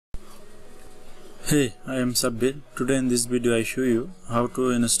Hey, I am Sabbir. Today in this video I show you how to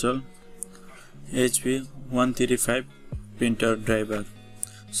install HP 135 printer driver.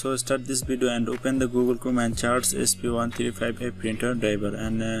 So start this video and open the Google Chrome and search HP 135 printer driver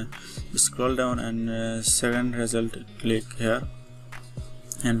and scroll down and second result click here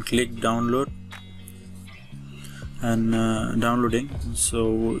and click download and downloading.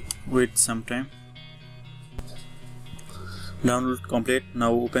 So wait some time. Download complete.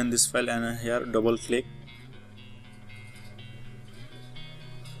 Now open this file and here double click.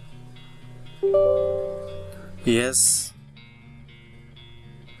 Yes.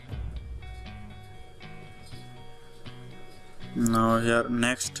 Now here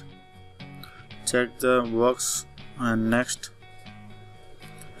next. Check the box and next.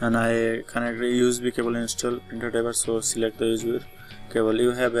 And I connect a USB cable install printer driver, so select the USB cable. You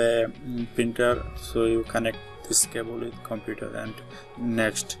have a printer, so you connect this cable with computer and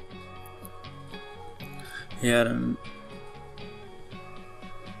next. Here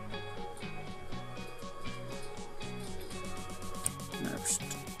next.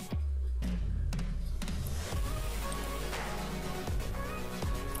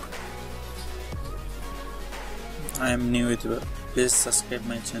 I am new with you. Please subscribe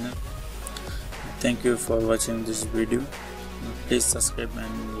my channel. Thank you for watching this video. Please subscribe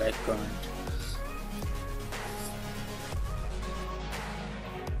and like, comment.